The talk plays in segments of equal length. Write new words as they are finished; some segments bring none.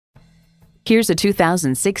Here's a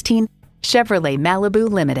 2016 Chevrolet Malibu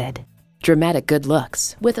Limited. Dramatic good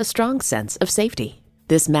looks with a strong sense of safety.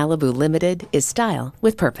 This Malibu Limited is style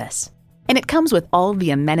with purpose. And it comes with all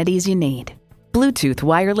the amenities you need. Bluetooth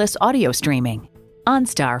wireless audio streaming,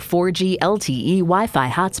 OnStar 4G LTE Wi-Fi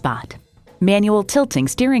hotspot, manual tilting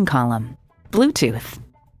steering column, Bluetooth,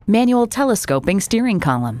 manual telescoping steering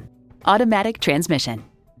column, automatic transmission,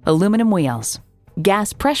 aluminum wheels,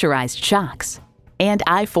 gas pressurized shocks, and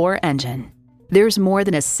i4 engine. There's more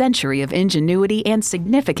than a century of ingenuity and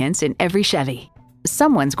significance in every Chevy.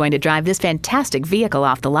 Someone's going to drive this fantastic vehicle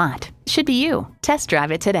off the lot. Should be you. Test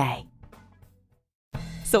drive it today.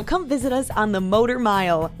 So come visit us on the Motor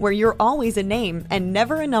Mile, where you're always a name and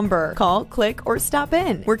never a number. Call, click, or stop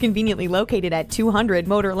in. We're conveniently located at 200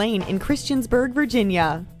 Motor Lane in Christiansburg,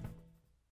 Virginia.